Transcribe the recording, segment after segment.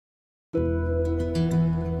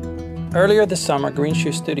Earlier this summer, Green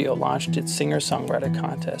Shoe Studio launched its singer-songwriter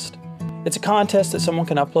contest. It's a contest that someone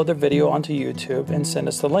can upload their video onto YouTube and send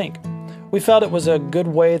us the link. We felt it was a good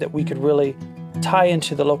way that we could really tie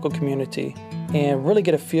into the local community and really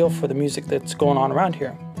get a feel for the music that's going on around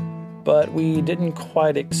here. But we didn't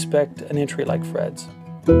quite expect an entry like Fred's.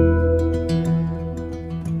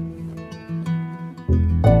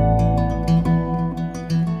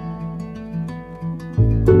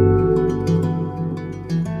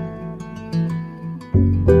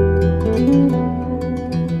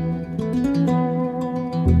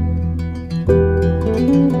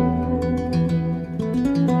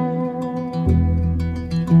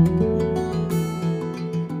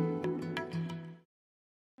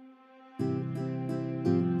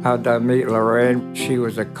 How'd I meet Lorraine? She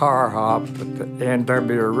was a car hop at the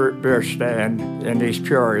NW root beer stand in East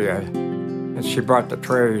Peoria, and she brought the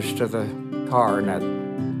trays to the car.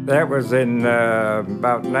 And that was in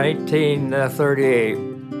about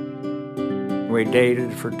 1938. We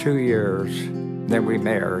dated for 2 years, then we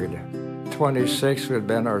married. 26 would have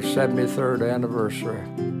been our 73rd anniversary.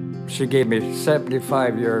 She gave me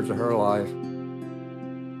 75 years of her life.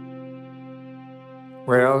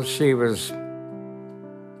 Well, she was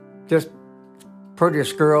just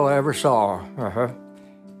prettiest girl I ever saw.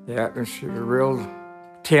 Yeah, and she was real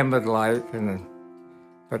timid-like,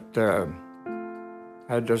 but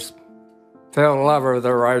I just fell in love with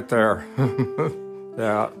her right there.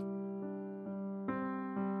 Yeah.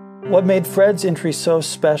 What made Fred's entry so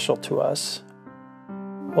special to us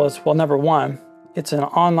was, well, number one, it's an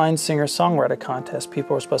online singer-songwriter contest.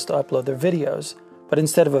 People were supposed to upload their videos, but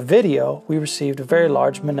instead of a video, we received a very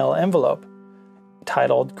large manila envelope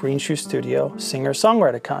titled Green Shoe Studio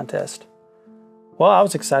Singer-Songwriter Contest. Well, I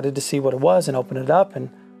was excited to see what it was and open it up,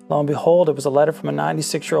 and lo and behold, it was a letter from a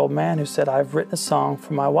 96-year-old man who said, "I've written a song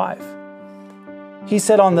for my wife." He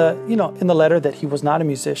said in the letter that he was not a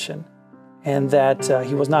musician and that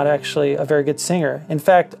he was not actually a very good singer. In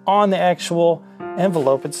fact, on the actual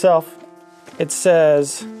envelope itself, it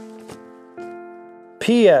says,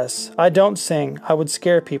 "P.S. I don't sing. I would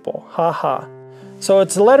scare people. Ha ha." So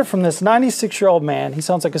it's a letter from this 96-year-old man. He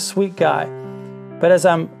sounds like a sweet guy. But as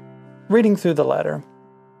I'm reading through the letter,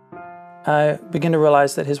 I begin to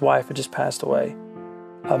realize that his wife had just passed away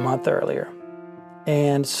a month earlier.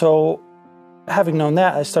 And so, having known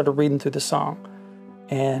that, I started reading through the song.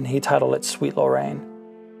 And he titled it Sweet Lorraine.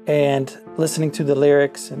 And listening to the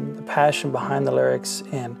lyrics and the passion behind the lyrics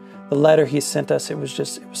and the letter he sent us, it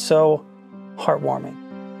was so heartwarming.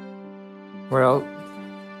 Well,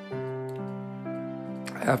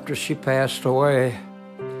 after she passed away,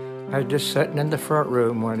 I was just sitting in the front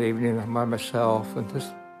room one evening by myself, and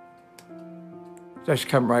just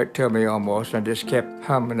come right to me almost, and just kept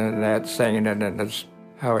humming and that, singing it, and that's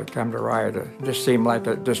how it come to write it. It just seemed like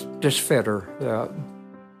it just fit her, yeah.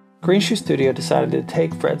 Green Shoe Studio decided to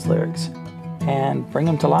take Fred's lyrics and bring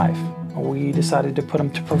them to life. We decided to put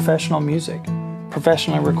them to professional music,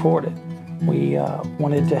 professionally recorded. We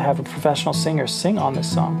wanted to have a professional singer sing on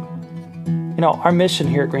this song. You know, our mission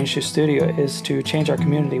here at Green Shoe Studio is to change our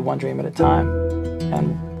community one dream at a time.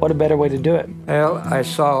 And what a better way to do it? Well, I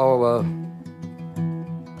saw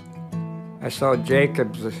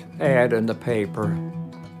Jacob's ad in the paper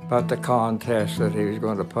about the contest that he was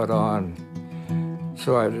going to put on.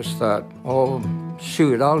 So I just thought, oh,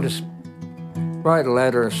 shoot, I'll just write a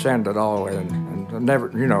letter and send it all in. And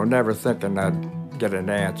never thinking I'd get an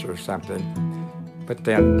answer or something. But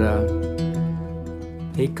then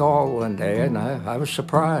he called one day, and I was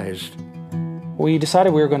surprised. We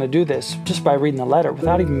decided we were going to do this just by reading the letter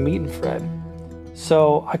without even meeting Fred.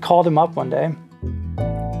 So I called him up one day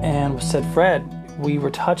and said, "Fred, we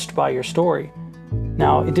were touched by your story.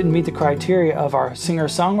 Now, it didn't meet the criteria of our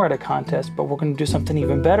singer-songwriter contest, but we're going to do something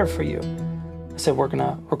even better for you." I said, "We're going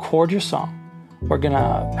to record your song. We're going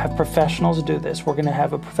to have professionals do this. We're going to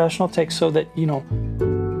have a professional take so that,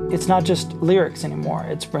 it's not just lyrics anymore.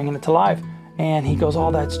 It's bringing it to life." And he goes,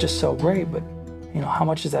 "Oh, that's just so great, but how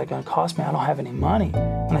much is that going to cost me? I don't have any money."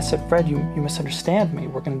 And I said, "Fred, you misunderstand me.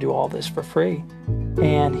 We're going to do all this for free."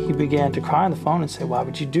 And he began to cry on the phone and say, "Why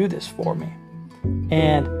would you do this for me?"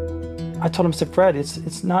 And I told him, I said, "Fred,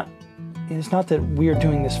 it's not that we're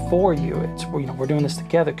doing this for you. It's we're doing this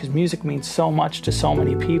together because music means so much to so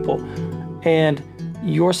many people, and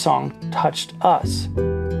your song touched us,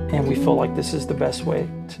 and we feel like this is the best way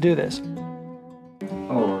to do this."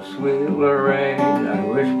 Oh, sweet Lorraine, I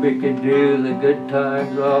wish we could do the good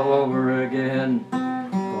times all over again.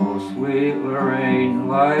 Oh, sweet Lorraine,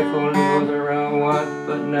 life only goes around once,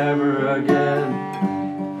 but never again.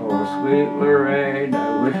 Oh, sweet Lorraine,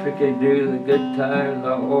 I wish we could do the good times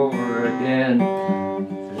all over again.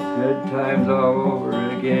 The good times all over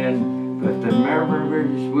again, but the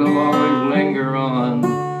memories will always linger on.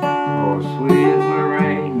 Oh, sweet as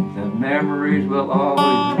Lorraine, the memories will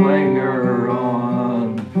always linger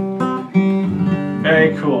on.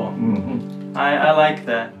 Very cool. I like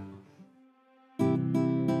that.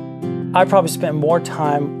 I probably spent more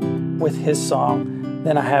time with his song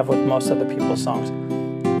than I have with most other people's songs.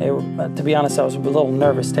 To be honest, I was a little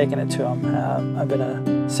nervous taking it to him. I've been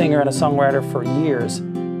a singer and a songwriter for years,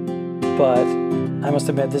 but I must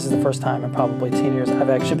admit this is the first time in probably 10 years I've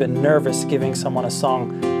actually been nervous giving someone a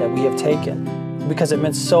song that we have taken, because it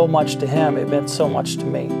meant so much to him, it meant so much to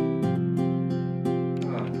me.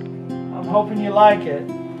 I'm hoping you like it.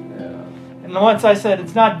 Yeah. And once I said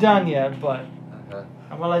it's not done yet, but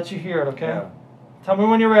I'm gonna let you hear it, okay? Yeah. Tell me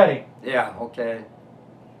when you're ready. Yeah, okay.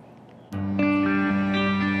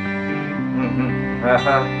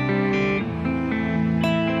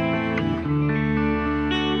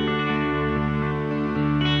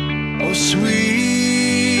 Oh,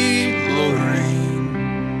 sweet Lorraine,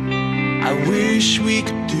 I wish we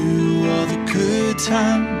could do all the good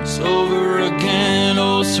times over again.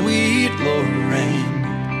 Oh, sweet Lorraine,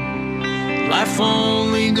 life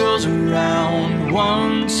only goes around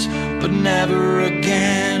once, but never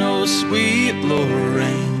again. Oh, sweet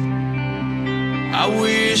Lorraine, I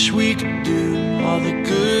wish we could do all the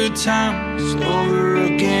good times over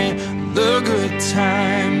again. The good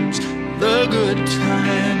times, the good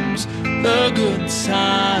times, the good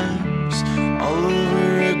times all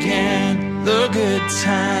over again. The good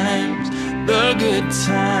times, the good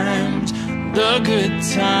times, the good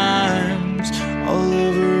times all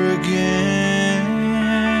over again.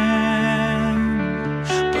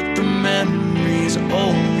 But the memories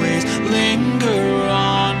always linger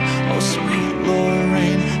on. Oh, sweet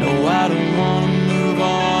Lorraine, no, I don't wanna move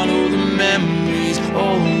on. Oh, the memories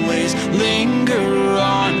always linger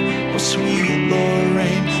on. Oh, sweet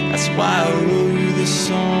Lorraine, that's why I wrote you this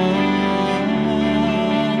song.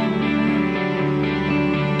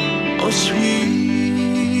 Oh, sweet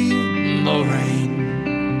Lorraine,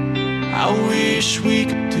 I wish we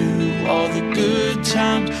could do all the good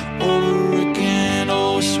times over again.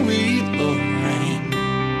 Oh, sweet Lorraine,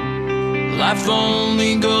 life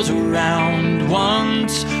only goes around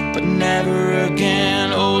once, but never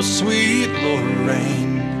again. Oh, sweet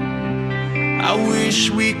Lorraine, I wish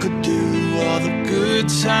we could do all the good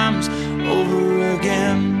times over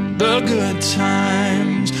again. The good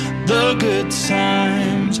times, the good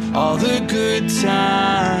times, all the good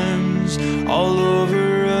times all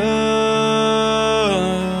over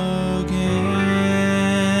again.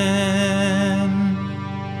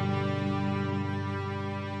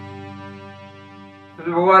 This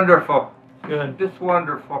is wonderful. Good. Just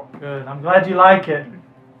wonderful. Good. I'm glad you like it.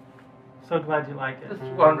 So glad you like it.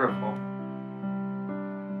 It's wonderful.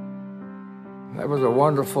 That was a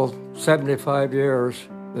wonderful 75 years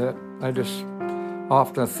that I just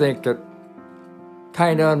often think it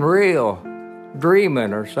kind of unreal,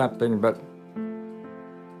 dreaming or something, but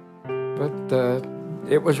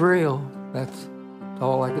it was real. That's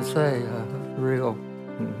all I could say. Real.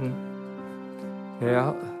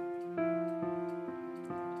 Yeah.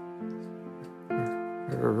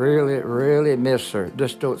 I really miss her.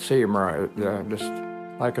 Just don't seem right. Yeah, just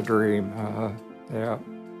like a dream. Yeah.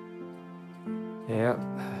 Yeah.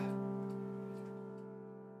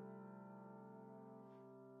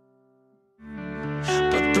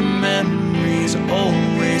 But the memories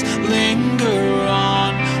always linger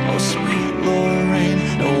on. Oh, sweet Lorraine,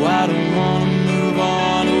 no, I don't wanna move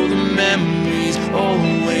on. Oh, the memories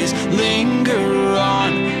always linger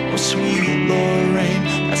on. Oh, sweet Lorraine,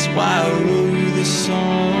 that's why I wrote you this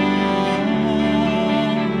song.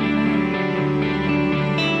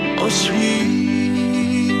 Oh, sweet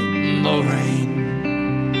Lorraine,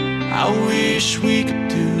 I wish we could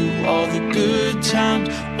do all the good times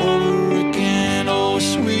over again. Oh,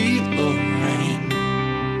 sweet Lorraine,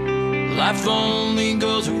 life only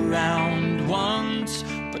goes around once,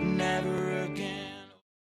 but never again.